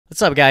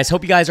What's up, guys?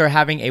 Hope you guys are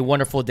having a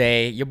wonderful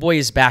day. Your boy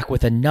is back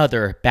with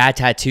another bad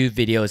tattoo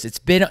videos. It's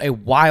been a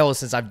while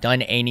since I've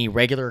done any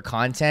regular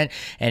content,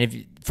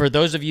 and for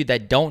those of you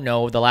that don't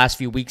know, the last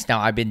few weeks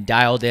now I've been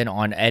dialed in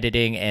on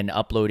editing and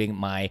uploading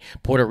my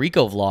Puerto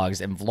Rico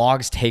vlogs, and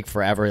vlogs take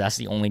forever. That's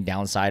the only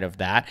downside of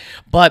that,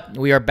 but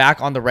we are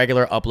back on the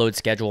regular upload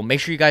schedule.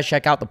 Make sure you guys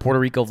check out the Puerto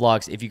Rico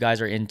vlogs if you guys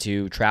are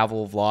into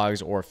travel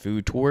vlogs or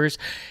food tours.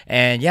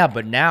 And yeah,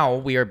 but now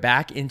we are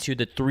back into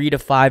the 3 to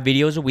 5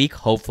 videos a week,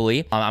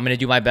 hopefully. I'm going to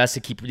do my best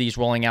to keep these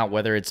rolling out,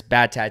 whether it's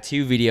bad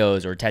tattoo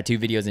videos or tattoo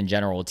videos in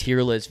general,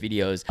 tier list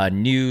videos,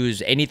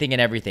 news, anything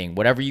and everything.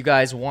 Whatever you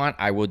guys want,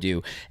 I will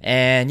do.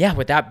 And yeah,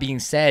 with that being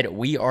said,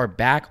 we are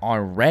back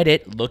on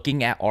Reddit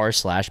looking at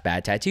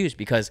r/badtattoos,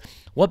 because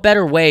what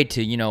better way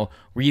to,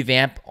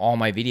 revamp all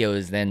my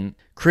videos than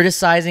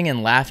criticizing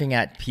and laughing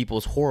at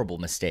people's horrible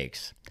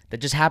mistakes that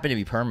just happen to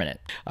be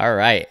permanent. All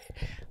right,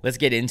 let's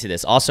get into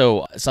this.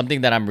 Also,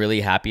 something that I'm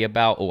really happy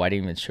about. Oh, I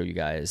didn't even show you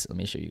guys. Let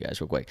me show you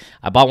guys real quick.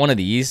 I bought one of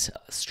these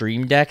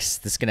stream decks.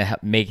 This is going to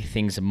make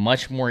things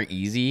much more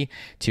easy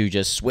to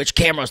just switch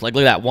cameras. Like,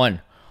 look at that. 1,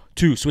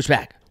 2, switch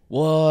back.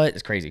 What?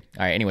 It's crazy.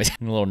 All right, anyways, a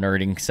little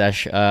nerding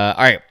sesh. All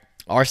right,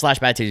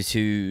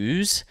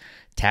 r/badtattoos.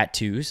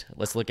 Tattoos.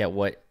 Let's look at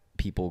what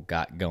people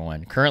got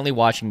going. Currently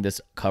watching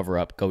this cover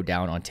up go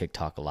down on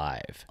TikTok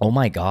live. Oh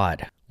my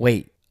God.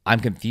 Wait, I'm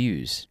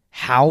confused.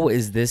 How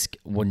is this?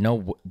 Well,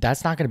 no,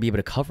 that's not going to be able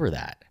to cover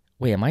that.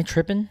 Wait, am I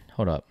tripping?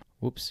 Hold up.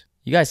 Whoops.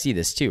 You guys see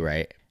this too,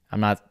 right? I'm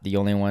not the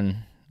only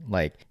one.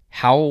 Like,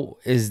 how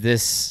is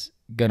this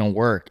going to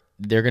work?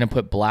 They're going to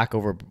put white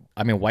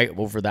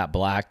over that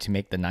black to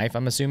make the knife,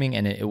 I'm assuming,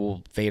 and it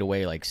will fade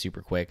away like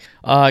super quick.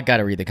 I got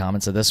to read the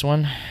comments of this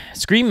one.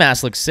 Screen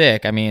mask looks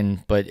sick.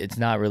 But it's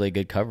not really a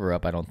good cover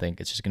up. I don't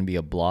think it's just going to be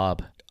a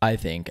blob. I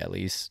think, at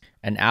least.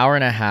 An hour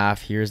and a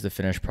half. Here's the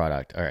finished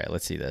product. All right,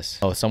 let's see this.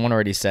 Oh, someone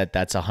already said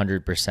that's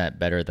 100%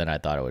 better than I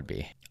thought it would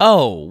be.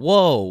 Oh,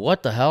 whoa,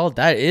 what the hell?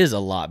 That is a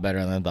lot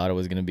better than I thought it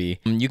was going to be.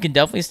 You can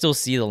definitely still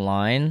see the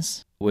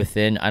lines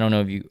within. I don't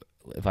know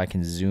if I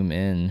can zoom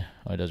in.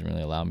 Oh, it doesn't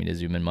really allow me to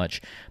zoom in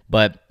much,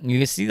 but you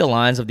can see the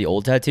lines of the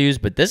old tattoos,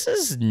 but this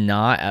is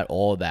not at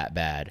all that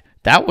bad.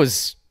 That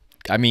was,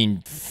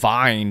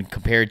 fine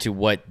compared to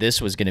what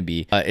this was going to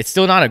be. It's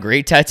still not a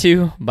great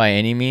tattoo by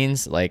any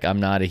means. Like,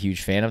 I'm not a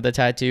huge fan of the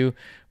tattoo,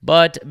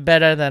 but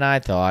better than I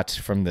thought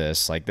from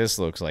this. Like, this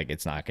looks like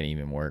it's not going to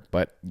even work,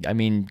 but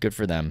good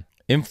for them.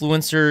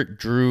 Influencer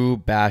Drew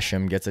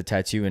Basham gets a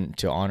tattoo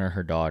to honor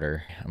her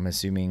daughter. I'm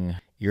assuming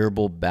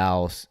Yerbal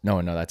Bows.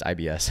 No, that's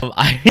IBS.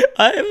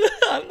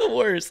 I'm the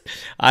worst.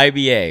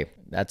 IBA.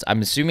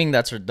 I'm assuming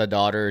that's the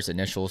daughter's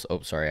initials. Oh,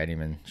 sorry, I didn't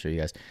even show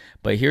you guys.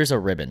 But here's a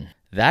ribbon.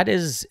 That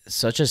is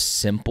such a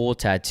simple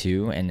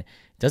tattoo, and it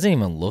doesn't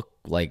even look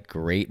like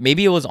great.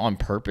 Maybe it was on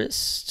purpose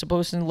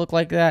supposed to look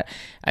like that.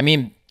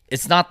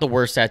 It's not the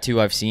worst tattoo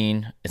I've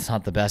seen. It's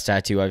not the best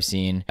tattoo I've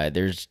seen.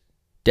 There's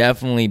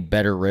definitely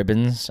better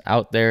ribbons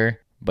out there.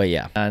 But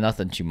yeah,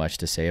 nothing too much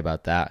to say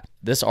about that.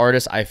 This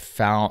artist I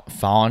found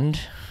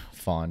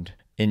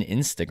in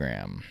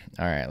Instagram.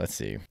 All right, let's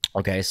see.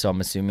 Okay, so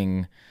I'm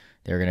assuming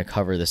they're going to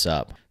cover this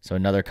up. So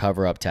another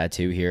cover up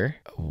tattoo here.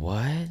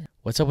 What?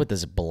 What's up with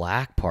this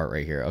black part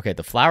right here? Okay,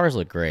 the flowers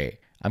look great.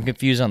 I'm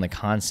confused on the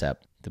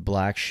concept. The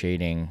black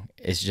shading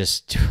is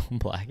just to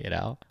black it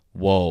out.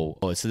 Whoa.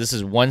 Oh, so this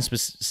is one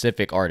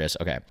specific artist.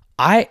 Okay.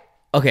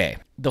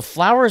 The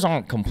flowers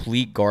aren't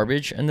complete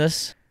garbage in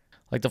this.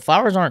 Like, the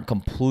flowers aren't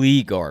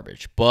complete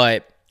garbage,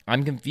 but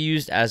I'm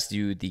confused as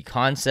to the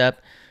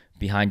concept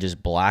behind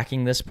just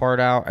blacking this part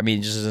out.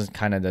 It just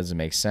kind of doesn't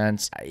make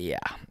sense. Yeah.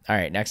 All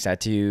right, next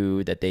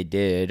tattoo that they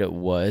did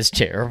was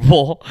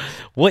terrible.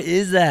 What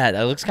is that?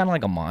 That looks kind of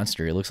like a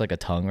monster. It looks like a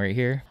tongue right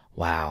here.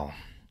 Wow.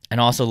 And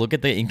also, look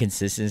at the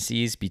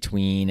inconsistencies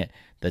between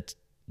the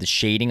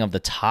shading of the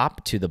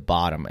top to the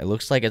bottom. It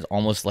looks like it's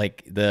almost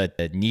like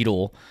the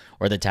needle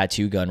or the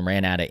tattoo gun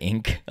ran out of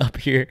ink up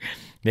here.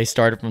 They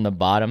started from the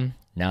bottom.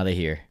 Now they're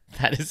here.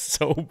 That is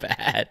so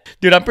bad.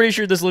 Dude, I'm pretty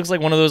sure this looks like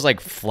one of those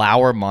like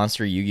flower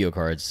monster Yu-Gi-Oh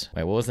cards.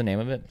 Wait, what was the name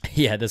of it?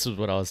 Yeah, this was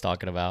what I was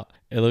talking about.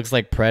 It looks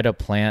like Preda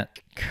Plant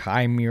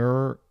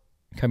Chimera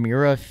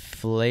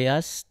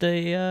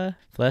Fleastea.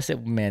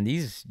 Man,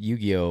 these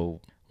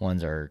Yu-Gi-Oh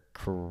ones are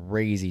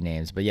crazy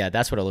names. But yeah,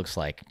 that's what it looks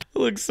like. It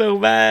looks so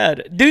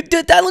bad. Dude,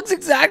 that looks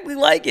exactly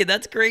like it.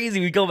 That's crazy.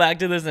 We go back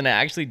to this and it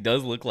actually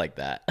does look like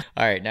that.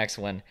 All right, next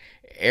one.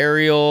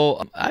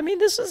 Ariel.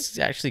 This is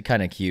actually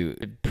kind of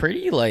cute.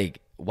 Pretty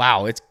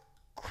wow, it's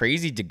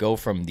crazy to go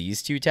from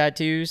these two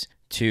tattoos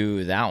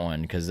to that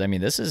one, because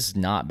this is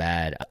not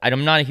bad.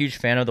 I'm not a huge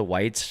fan of the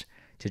whites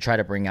to try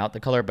to bring out the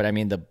color, but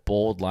the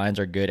bold lines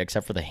are good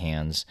except for the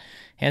hands.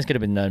 Hands could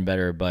have been done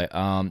better, but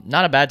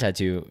not a bad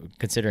tattoo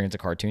considering it's a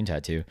cartoon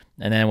tattoo.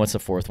 And then what's the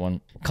fourth one?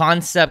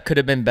 Concept could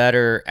have been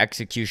better,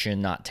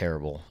 execution not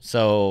terrible.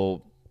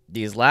 So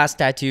these last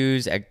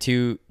tattoos,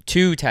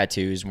 two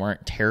tattoos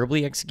weren't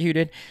terribly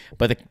executed,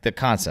 but the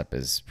concept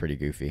is pretty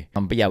goofy.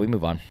 But yeah, we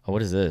move on. Oh,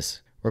 what is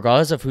this?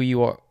 Regardless of who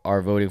you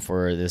are voting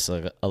for this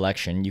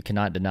election, you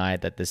cannot deny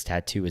that this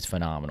tattoo is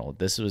phenomenal.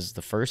 This was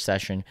the first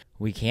session.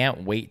 We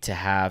can't wait to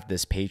have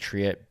this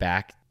patriot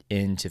back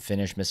in to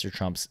finish Mr.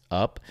 Trump's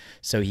up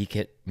so he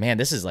could, man,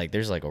 this is like,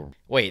 there's like a,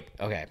 wait,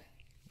 okay.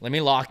 Let me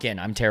lock in.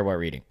 I'm terrible at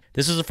reading.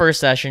 This was the first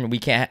session. We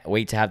can't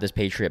wait to have this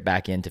patriot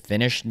back in to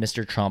finish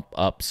Mr. Trump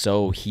up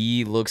so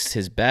he looks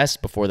his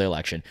best before the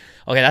election.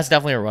 Okay, that's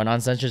definitely a run-on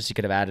sentence. You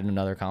could have added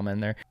another comment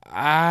in there.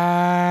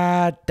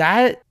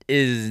 That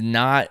is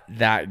not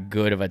that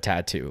good of a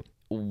tattoo.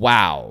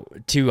 Wow.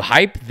 To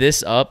hype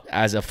this up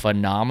as a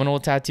phenomenal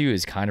tattoo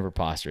is kind of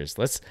preposterous.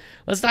 Let's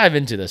dive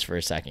into this for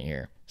a second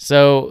here.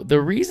 So the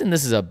reason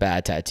this is a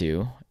bad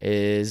tattoo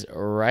is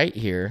right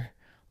here.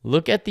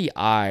 Look at the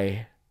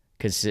eye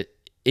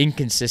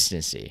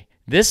inconsistency.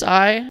 This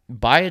eye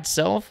by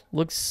itself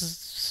looks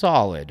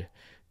solid.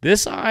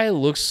 This eye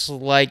looks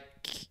like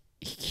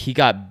he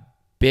got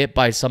bit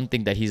by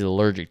something that he's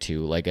allergic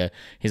to. Like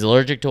he's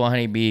allergic to a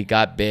honeybee,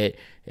 got bit,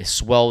 it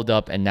swelled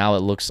up, and now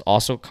it looks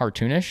also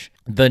cartoonish.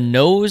 The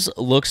nose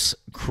looks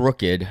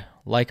crooked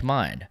like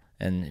mine.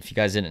 And if you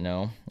guys didn't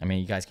know, I mean,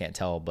 you guys can't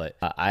tell, but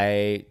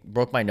I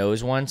broke my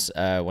nose once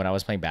when I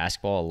was playing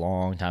basketball a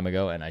long time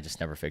ago, and I just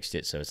never fixed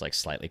it, so it's like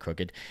slightly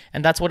crooked.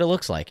 And that's what it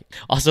looks like.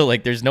 Also,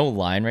 like, there's no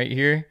line right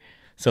here,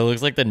 so it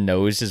looks like the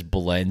nose just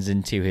blends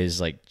into his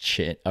like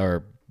chin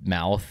or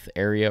mouth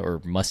area or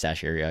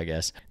mustache area, I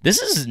guess.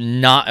 This is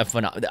not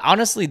a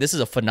honestly, this is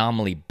a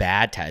phenomenally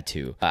bad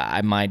tattoo.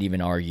 I might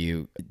even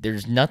argue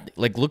there's nothing,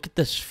 like, look at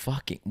this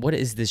fucking, what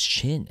is this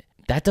chin?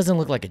 That doesn't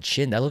look like a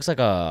chin. That looks like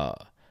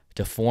a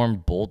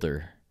deformed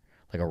boulder,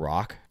 like a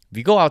rock. If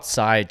you go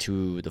outside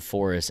to the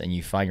forest and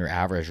you find your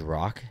average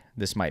rock,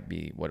 this might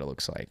be what it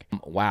looks like.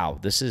 Wow,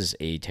 this is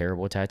a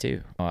terrible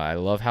tattoo. I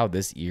love how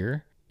this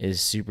ear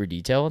is super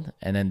detailed,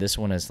 and then this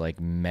one is like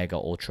mega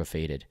ultra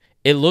faded.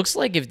 It looks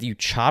like if you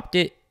chopped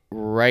it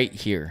right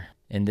here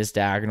in this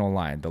diagonal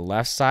line, the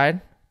left side,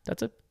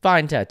 that's a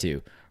fine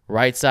tattoo.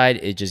 Right side,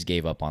 it just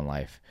gave up on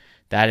life.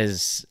 That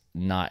is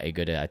not a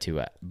good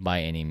tattoo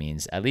by any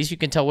means. At least you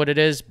can tell what it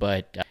is,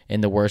 but in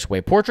the worst way.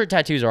 Portrait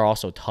tattoos are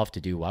also tough to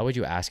do. Why would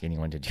you ask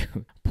anyone to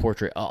do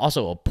portrait?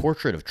 Also, a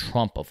portrait of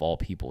Trump of all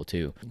people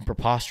too.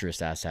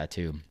 Preposterous ass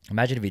tattoo.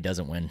 Imagine if he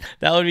doesn't win.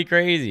 That would be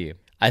crazy.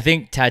 I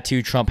think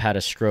tattoo Trump had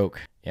a stroke.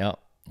 Yep.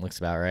 Looks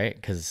about right,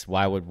 because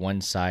why would one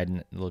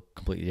side look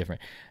completely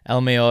different?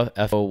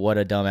 LMAO, what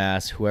a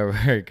dumbass,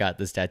 whoever got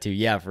this tattoo.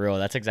 Yeah, for real,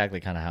 that's exactly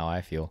kind of how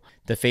I feel.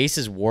 The face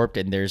is warped,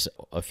 and there's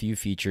a few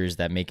features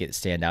that make it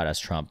stand out as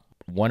Trump.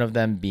 One of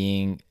them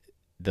being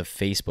the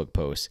Facebook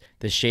post.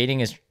 The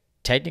shading is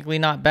technically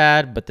not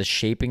bad, but the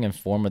shaping and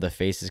form of the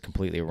face is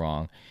completely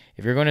wrong.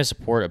 If you're going to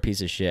support a piece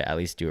of shit, at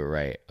least do it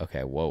right.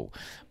 Okay, whoa.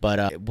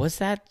 But was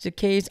that the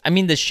case? I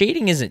mean, the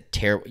shading isn't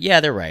terrible. Yeah,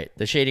 they're right.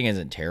 The shading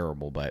isn't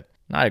terrible, but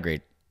not a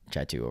great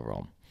tattoo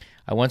overall.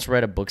 I once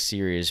read a book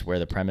series where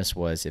the premise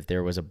was if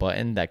there was a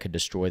button that could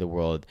destroy the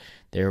world,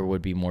 there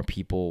would be more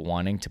people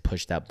wanting to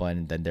push that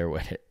button than there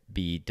would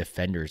be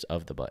defenders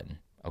of the button.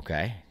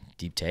 Okay,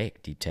 deep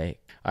take, deep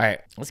take. All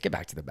right, let's get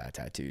back to the bad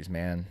tattoos,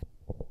 man.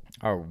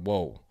 Oh,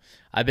 whoa.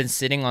 I've been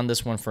sitting on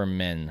this one for a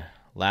minute.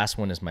 Last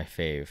one is my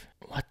fave.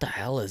 What the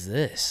hell is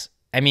this?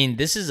 I mean,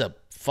 this is a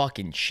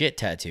fucking shit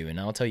tattoo, and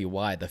I'll tell you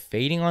why. The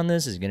fading on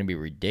this is going to be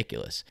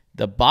ridiculous.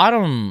 The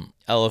bottom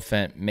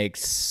elephant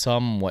makes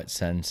somewhat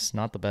sense.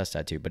 Not the best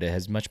tattoo, but it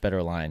has much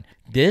better line.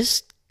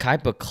 This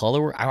type of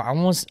color, I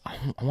want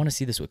to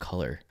see this with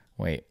color.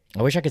 Wait,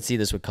 I wish I could see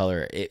this with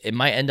color. It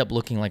might end up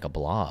looking like a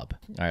blob.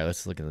 All right,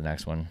 let's look at the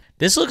next one.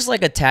 This looks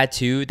like a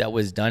tattoo that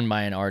was done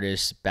by an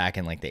artist back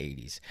in like the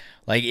 80s.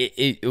 Like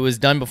it was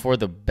done before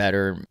the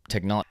better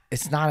technology.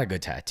 It's not a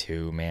good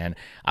tattoo, man.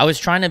 I was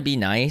trying to be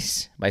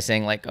nice by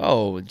saying like,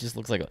 oh, it just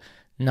looks like a...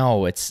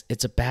 No, it's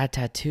a bad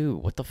tattoo.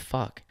 What the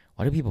fuck?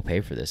 Why do people pay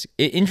for this?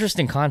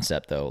 Interesting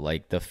concept though.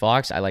 Like the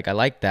fox, I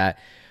like that.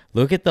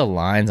 Look at the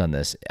lines on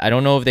this. I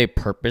don't know if they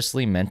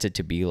purposely meant it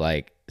to be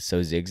like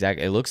so zigzag.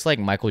 It looks like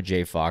Michael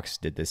J. Fox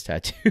did this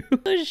tattoo.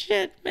 Oh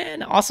shit,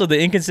 man. Also the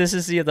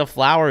inconsistency of the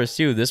flowers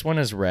too. This one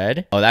is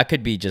red. Oh, that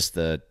could be just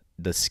the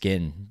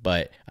skin,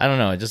 but I don't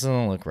know. It just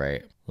doesn't look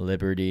right.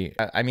 Liberty.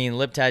 I mean,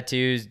 lip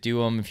tattoos, do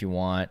them if you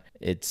want.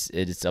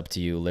 It's up to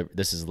you.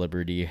 This is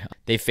Liberty.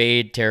 They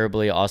fade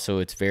terribly. Also,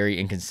 it's very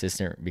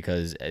inconsistent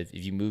because if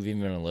you move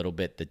even a little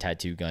bit, the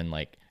tattoo gun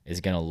like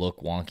is gonna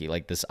look wonky.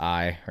 Like this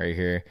eye right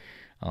here,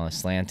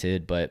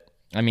 slanted. But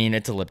I mean,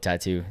 it's a lip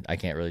tattoo. I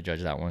can't really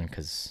judge that one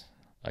because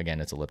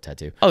again, it's a lip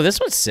tattoo. Oh, this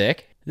one's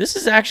sick. This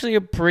is actually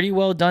a pretty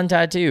well done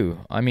tattoo.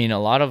 I mean, a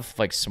lot of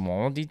like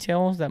small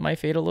details that might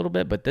fade a little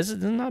bit, but this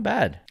is not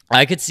bad.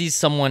 I could see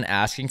someone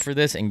asking for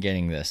this and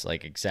getting this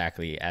like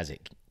exactly as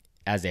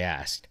they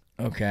asked.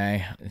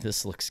 Okay,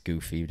 this looks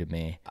goofy to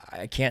me.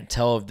 I can't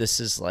tell if this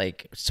is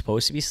like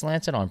supposed to be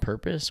slanted on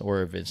purpose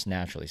or if it's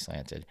naturally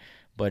slanted,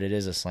 but it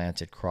is a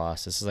slanted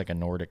cross. This is like a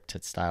Nordic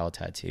style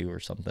tattoo or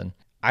something.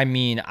 I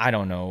mean, I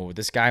don't know.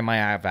 This guy might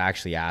have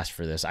actually asked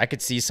for this. I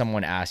could see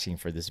someone asking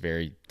for this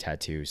very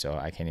tattoo, so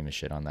I can't even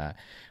shit on that.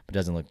 But it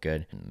doesn't look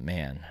good.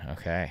 Man,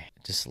 okay.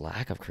 Just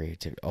lack of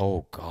creativity.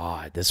 Oh,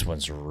 God. This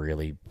one's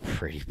really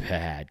pretty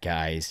bad,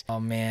 guys. Oh,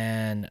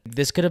 man.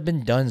 This could have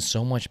been done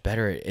so much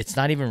better. It's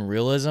not even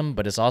realism,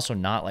 but it's also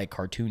not like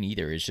cartoon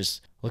either. It's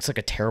just looks like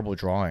a terrible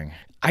drawing.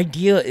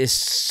 Idea is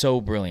so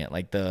brilliant.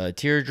 Like the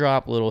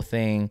teardrop little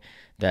thing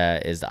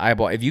that is the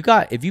eyeball. If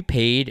you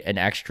paid an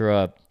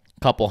extra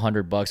couple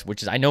 $100,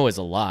 which is, I know is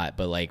a lot,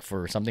 but like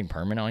for something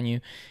permanent on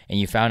you, and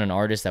you found an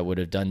artist that would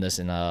have done this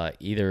in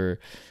either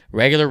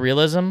regular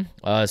realism,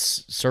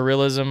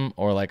 surrealism,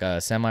 or like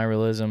a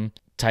semi-realism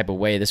type of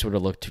way, this would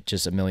have looked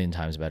just a million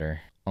times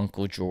better.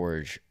 Uncle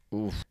George.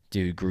 Oof.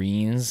 Dude,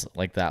 greens,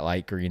 like that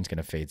light green's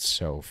gonna fade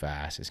so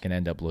fast. It's gonna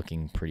end up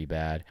looking pretty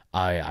bad.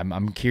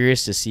 I'm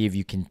curious to see if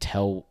you can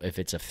tell if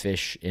it's a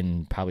fish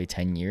in probably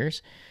 10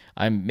 years.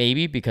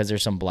 Maybe because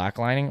there's some black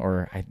lining,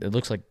 or it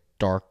looks like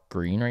dark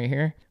green right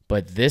here.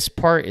 But this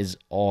part is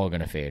all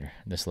gonna fade,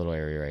 this little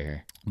area right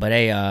here. But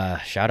hey,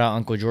 shout out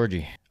Uncle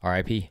Georgie,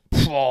 R.I.P.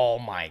 Oh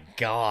my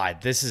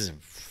God, this is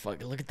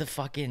look at the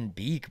fucking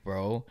beak,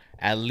 bro.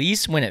 At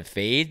least when it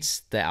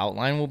fades, the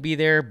outline will be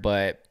there.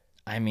 But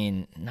I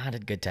mean, not a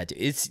good tattoo.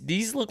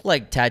 These look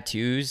like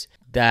tattoos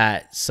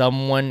that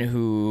someone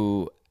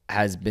who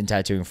has been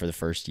tattooing for the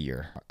first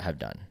year have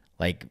done.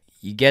 Like,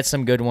 you get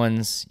some good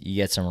ones, you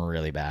get some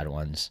really bad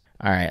ones.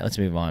 All right, let's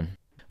move on.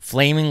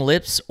 Flaming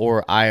Lips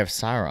or Eye of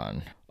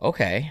Sauron.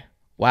 Okay.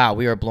 Wow,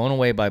 we are blown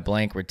away by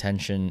blank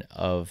retention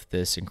of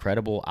this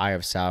incredible Eye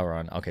of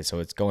Sauron. Okay, so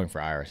it's going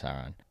for Eye of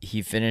Sauron.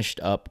 He finished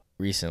up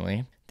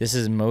recently. This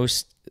is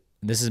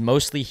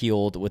mostly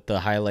healed, with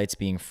the highlights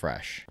being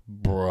fresh.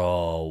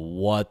 Bro,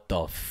 what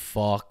the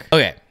fuck?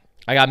 Okay,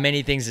 I got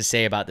many things to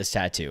say about this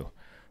tattoo.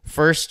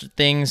 First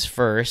things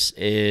first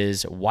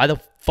is, why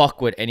the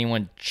fuck would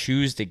anyone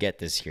choose to get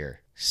this here?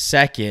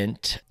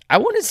 Second, I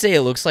wouldn't say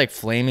it looks like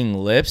Flaming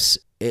Lips.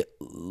 It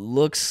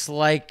looks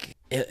like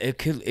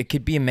it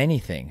could be many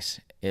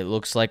things. It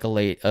looks like a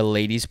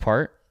lady's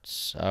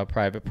parts,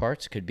 private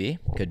parts. Could be.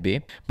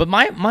 But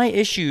my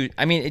issue,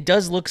 I mean, it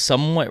does look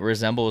somewhat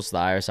resembles the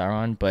Eye of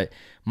Sauron, but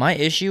my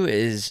issue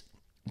is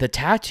the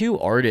tattoo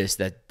artist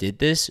that did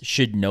this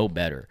should know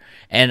better.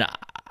 And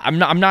I'm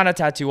not a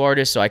tattoo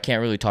artist, so I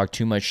can't really talk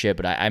too much shit,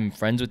 but I'm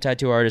friends with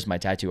tattoo artists. My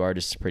tattoo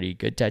artist is a pretty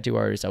good tattoo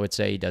artist, I would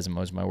say. He does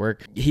most of my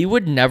work. He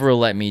would never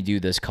let me do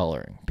this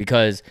coloring,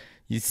 because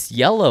these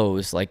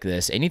yellows like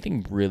this,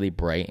 anything really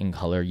bright in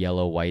color,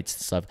 yellow,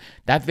 whites, stuff,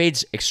 that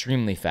fades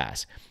extremely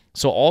fast.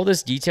 So all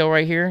this detail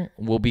right here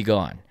will be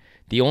gone.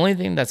 The only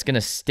thing that's going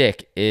to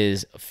stick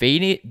is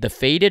the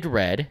faded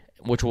red,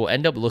 which will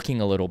end up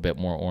looking a little bit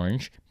more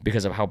orange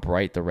because of how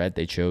bright the red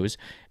they chose.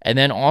 And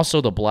then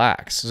also the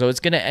blacks. So it's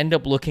going to end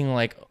up looking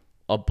like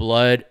a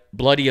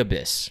bloody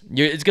abyss.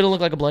 It's going to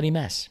look like a bloody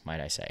mess,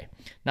 might I say.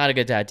 Not a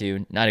good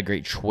tattoo, not a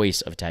great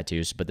choice of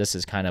tattoos, but this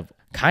is kind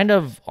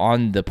of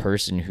on the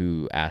person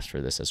who asked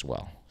for this as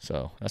well.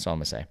 So that's all I'm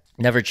going to say.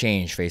 Never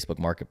change Facebook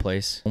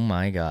Marketplace. Oh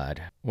my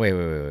God.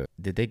 Wait.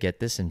 Did they get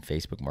this in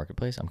Facebook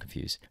Marketplace? I'm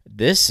confused.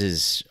 This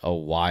is a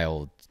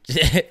wild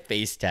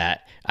face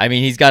tat. I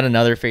mean, he's got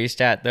another face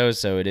tat though,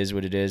 so it is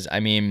what it is. I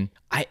mean,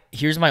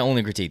 here's my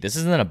only critique. This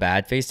isn't a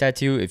bad face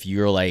tattoo if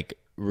you're like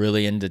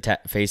really into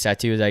face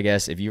tattoos, I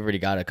guess. If you already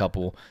got a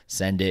couple,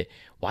 send it.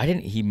 Why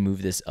didn't he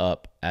move this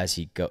up as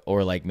he go,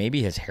 or like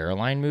maybe his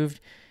hairline moved?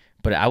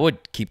 But I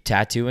would keep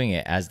tattooing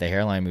it as the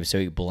hairline moves so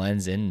it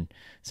blends in.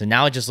 So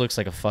now it just looks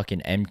like a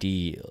fucking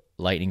empty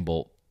lightning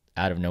bolt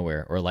out of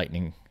nowhere, or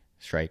lightning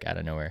strike out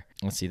of nowhere.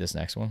 Let's see this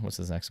next one. What's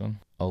this next one?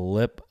 A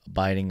lip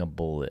biting a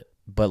bullet,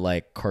 but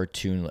like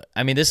cartoon lip.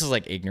 I mean, this is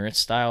like ignorant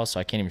style,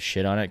 so I can't even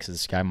shit on it because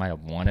this guy might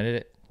have wanted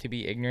it to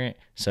be ignorant.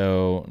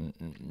 So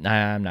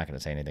I'm not going to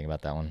say anything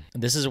about that one.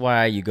 This is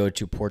why you go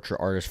to portrait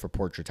artists for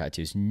portrait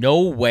tattoos.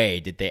 No way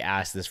did they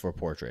ask this for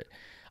portrait.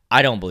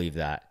 I don't believe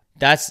that.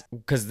 That's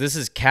because this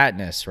is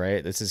Katniss,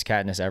 right? This is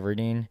Katniss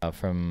Everdeen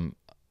from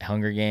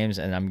Hunger Games,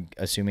 and I'm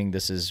assuming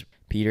this is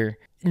Peter.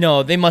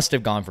 No, they must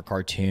have gone for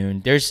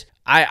cartoon.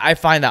 I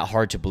find that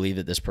hard to believe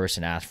that this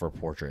person asked for a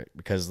portrait,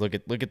 because look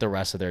at the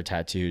rest of their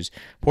tattoos.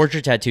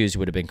 Portrait tattoos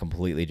would have been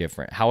completely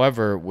different.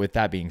 However, with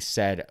that being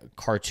said,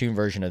 cartoon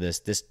version of this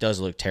does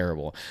look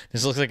terrible.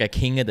 This looks like a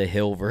King of the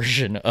Hill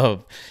version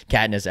of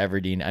Katniss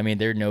Everdeen. I mean,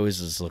 their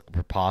noses look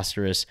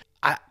preposterous.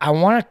 I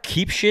want to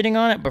keep shitting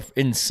on it, but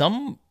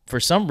for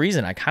some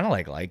reason, I kind of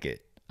like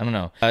it. I don't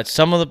know.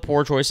 Some of the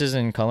poor choices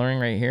in coloring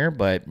right here,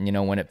 but you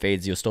know, when it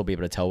fades, you'll still be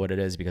able to tell what it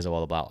is because of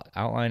all the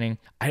outlining.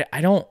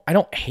 I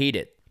don't hate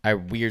it.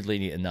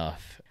 Weirdly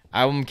enough,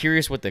 I'm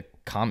curious what the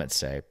comments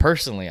say.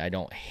 Personally, I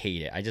don't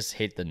hate it. I just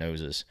hate the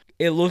noses.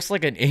 It looks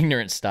like an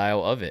ignorant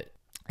style of it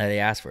that they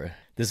asked for.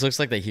 This looks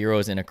like the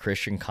heroes in a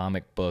Christian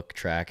comic book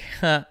track.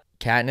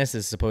 Katniss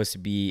is supposed to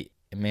be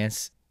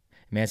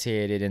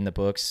emancipated in the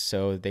books,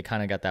 so they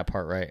kind of got that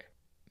part right.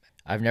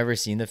 I've never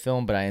seen the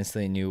film, but I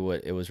instantly knew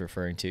what it was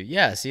referring to.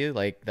 Yeah, see,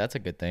 like that's a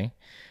good thing.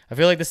 I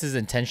feel like this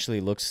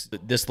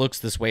looks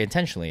this way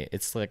intentionally.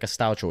 It's like a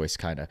style choice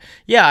kind of.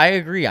 Yeah, I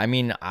agree. I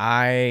mean,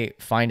 I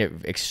find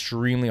it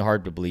extremely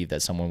hard to believe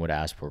that someone would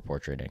ask for a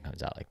portrait and it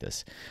comes out like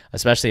this,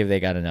 especially if they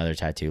got another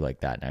tattoo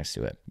like that next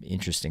to it.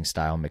 Interesting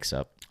style mix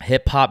up.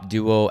 Hip hop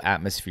duo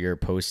Atmosphere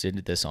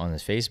posted this on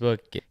his Facebook.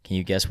 Can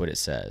you guess what it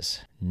says?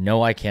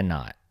 No, I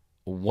cannot.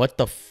 What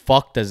the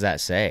fuck does that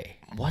say?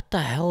 What the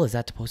hell is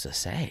that supposed to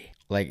say?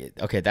 Like,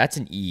 okay, that's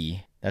an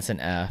E. That's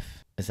an F.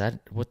 Is that,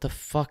 what the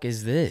fuck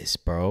is this,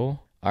 bro?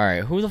 All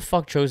right, who the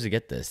fuck chose to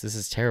get this? This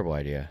is a terrible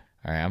idea.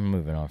 All right, I'm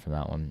moving on from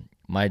that one.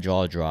 My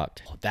jaw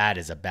dropped. Oh, that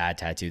is a bad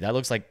tattoo. That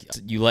looks like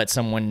you let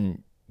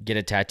someone get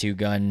a tattoo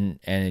gun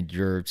and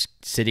you're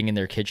sitting in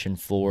their kitchen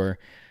floor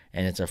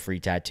and it's a free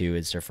tattoo.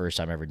 It's their first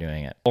time ever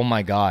doing it. Oh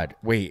my God.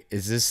 Wait,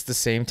 is this the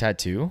same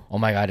tattoo? Oh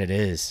my God, it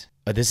is.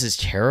 Oh, this is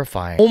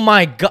terrifying. Oh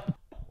my God.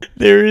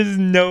 There is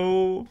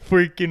no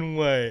freaking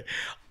way.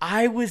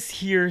 I was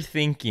here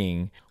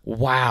thinking,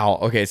 wow.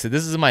 Okay, so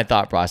this is my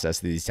thought process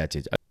of these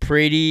tattoos. A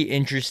pretty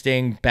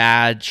interesting,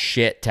 bad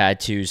shit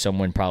tattoo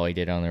someone probably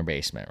did on their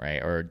basement,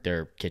 right? Or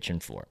their kitchen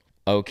floor.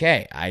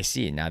 Okay, I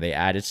see. Now they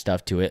added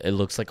stuff to it. It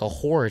looks like a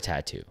horror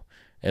tattoo.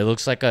 It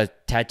looks like a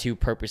tattoo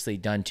purposely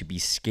done to be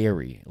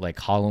scary, like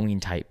Halloween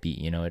type beat.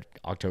 You know,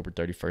 October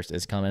 31st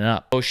is coming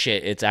up. Oh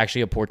shit, it's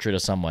actually a portrait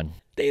of someone.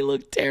 They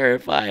look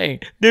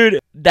terrifying.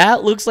 Dude,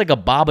 that looks like a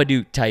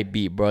Babadook type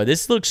beat, bro.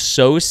 This looks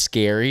so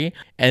scary.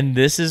 And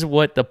this is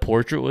what the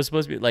portrait was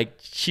supposed to be. Like,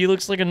 she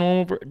looks like a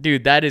normal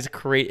dude, that is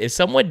crazy. If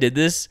someone did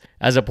this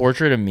as a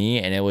portrait of me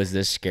and it was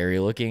this scary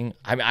looking,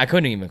 I mean, I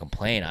couldn't even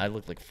complain. I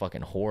looked like a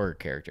fucking horror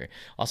character.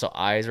 Also,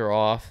 eyes are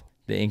off.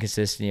 The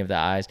inconsistency of the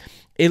eyes.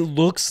 It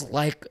looks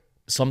like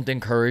something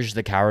Courage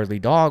the Cowardly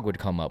Dog would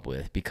come up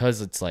with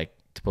because it's like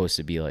supposed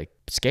to be like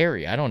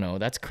scary. I don't know.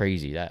 That's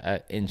crazy.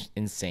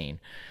 Insane.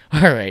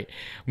 All right,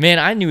 man.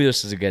 I knew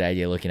this was a good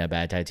idea. Looking at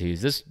bad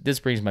tattoos. This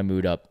brings my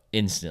mood up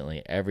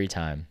instantly every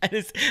time.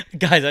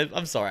 Guys,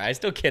 I'm sorry. I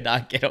still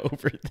cannot get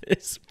over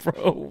this,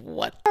 bro.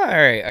 What? All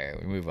right.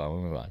 We move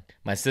on.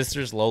 My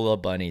sister's Lola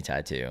Bunny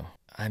tattoo.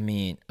 I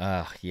mean,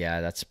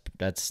 yeah,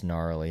 that's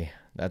gnarly.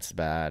 That's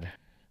bad.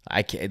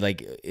 I can't,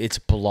 like, it's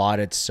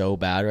blotted so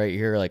bad right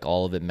here, like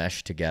all of it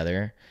meshed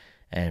together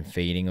and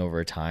fading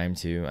over time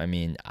too. I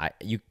mean,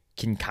 you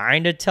can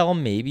kind of tell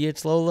maybe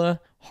it's Lola.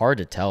 Hard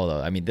to tell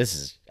though. I mean, this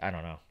is, I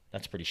don't know.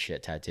 That's pretty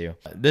shit tattoo.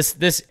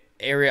 This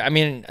area, I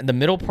mean, the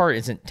middle part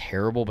isn't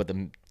terrible, but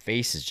the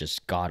face is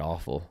just god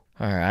awful.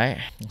 All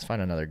right, let's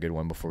find another good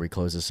one before we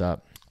close this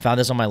up. Found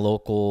this on my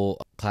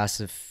local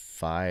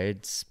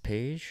classifieds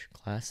page.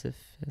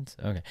 Classifieds.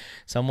 Okay,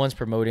 someone's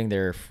promoting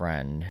their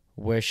friend.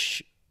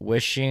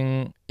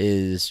 Wishing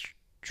is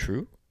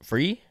true?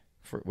 Free?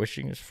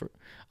 Wishing is free?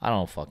 I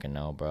don't fucking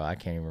know, bro. I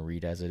can't even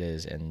read as it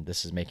is, and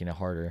this is making it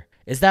harder.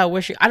 Is that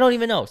wishing? I don't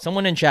even know.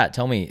 Someone in chat,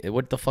 tell me.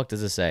 What the fuck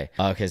does this say?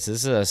 Okay, so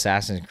this is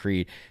Assassin's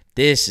Creed.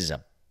 This is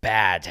a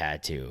bad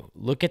tattoo.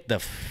 Look at the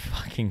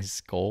fucking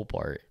skull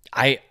part.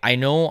 I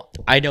know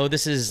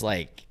this is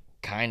like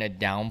kind of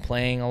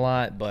downplaying a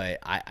lot, but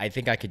I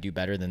think I could do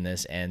better than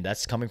this, and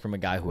that's coming from a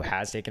guy who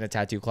has taken a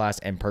tattoo class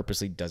and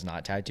purposely does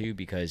not tattoo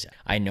because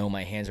I know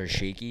my hands are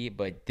shaky.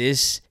 But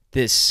this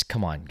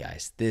come on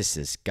guys, this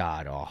is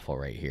god awful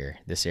right here,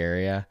 this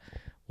area.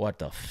 What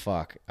the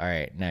fuck? All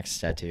right, next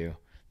tattoo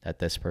that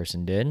this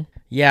person did.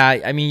 Yeah,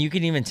 I mean, you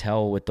can even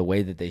tell with the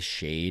way that they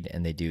shade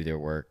and they do their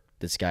work.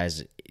 This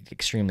guy's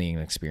extremely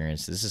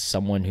inexperienced. This is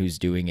someone who's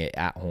doing it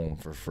at home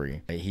for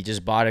free. He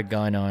just bought a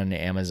gun on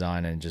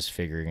Amazon and just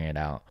figuring it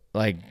out.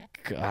 Like,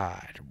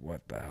 God,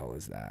 what the hell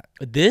is that?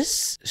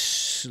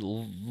 This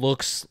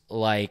looks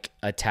like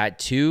a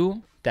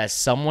tattoo that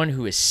someone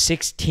who is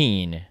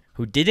 16,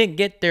 who didn't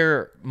get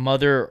their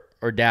mother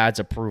or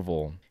dad's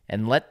approval,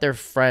 and let their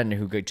friend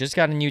who just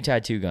got a new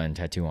tattoo gun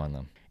tattoo on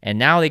them. And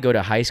now they go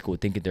to high school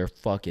thinking they're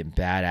fucking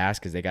badass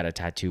because they got a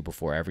tattoo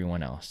before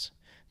everyone else.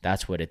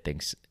 That's what it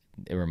thinks.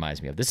 It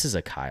reminds me of. This is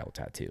a Kyle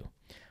tattoo.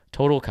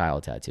 Total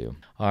Kyle tattoo.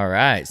 All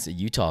right, so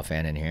Utah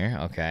fan in here.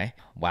 Okay.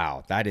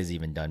 Wow, that is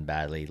even done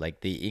badly.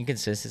 Like the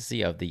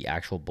inconsistency of the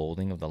actual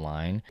bolding of the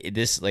line.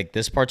 This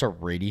part's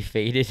already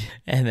faded,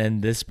 and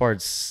then this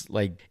part's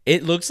like,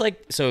 it looks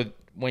like, so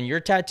when you're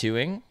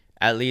tattooing,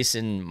 at least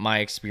in my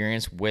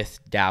experience with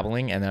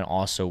dabbling and then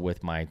also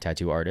with my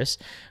tattoo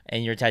artist,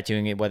 and you're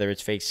tattooing it, whether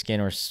it's fake skin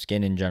or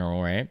skin in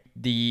general, right?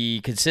 The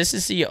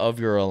consistency of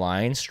your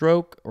line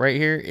stroke right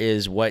here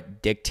is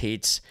what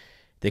dictates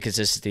the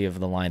consistency of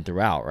the line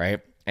throughout,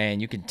 right?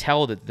 And you can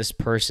tell that this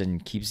person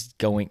keeps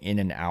going in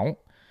and out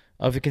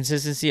of the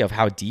consistency of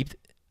how deep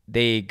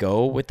they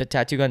go with the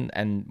tattoo gun.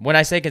 And when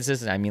I say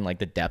consistent, I mean like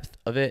the depth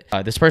of it.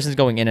 This person's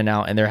going in and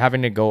out, and they're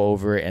having to go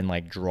over and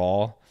like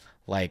draw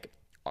like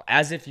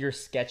as if you're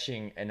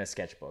sketching in a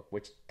sketchbook,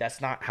 which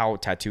that's not how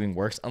tattooing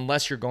works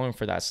unless you're going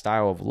for that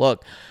style of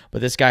look.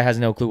 But this guy has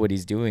no clue what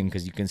he's doing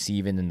because you can see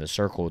even in the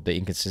circle the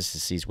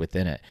inconsistencies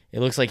within it. It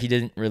looks like he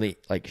didn't really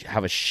like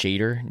have a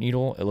shader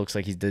needle. It looks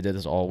like he did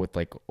this all with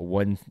like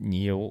one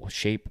needle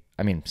shape.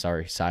 I mean,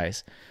 sorry,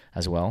 size.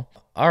 as well.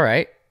 All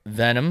right,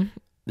 Venom.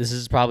 This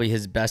is probably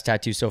his best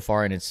tattoo so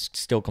far, and it's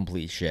still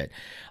complete shit.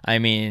 I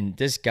mean,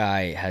 this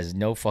guy has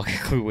no fucking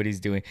clue what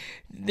he's doing.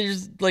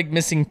 There's like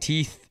missing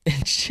teeth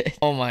and shit.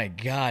 Oh my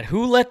God.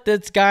 Who let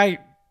this guy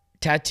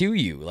tattoo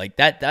you? Like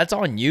that's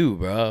on you,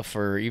 bro,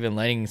 for even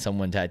letting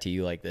someone tattoo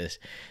you like this.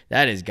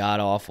 That is god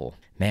awful.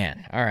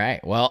 Man, all right.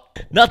 Well,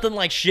 nothing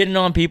like shitting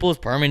on people's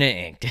permanent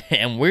ink.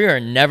 And we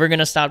are never going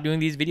to stop doing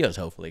these videos,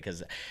 hopefully,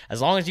 because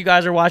as long as you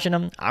guys are watching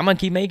them, I'm going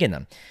to keep making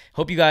them.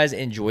 Hope you guys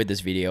enjoyed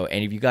this video.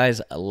 And if you guys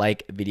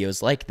like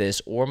videos like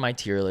this or my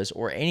tier list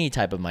or any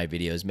type of my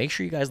videos, make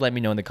sure you guys let me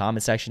know in the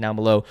comment section down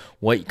below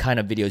what kind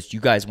of videos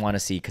you guys want to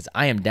see, because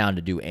I am down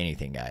to do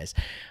anything, guys.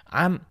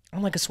 I'm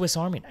like a Swiss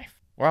Army knife.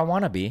 Or I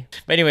want to be.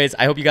 But anyways,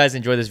 I hope you guys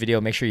enjoyed this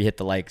video. Make sure you hit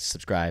the like,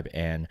 subscribe,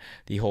 and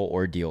the whole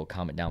ordeal.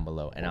 Comment down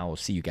below. And I will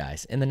see you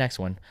guys in the next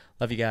one.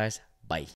 Love you guys. Bye.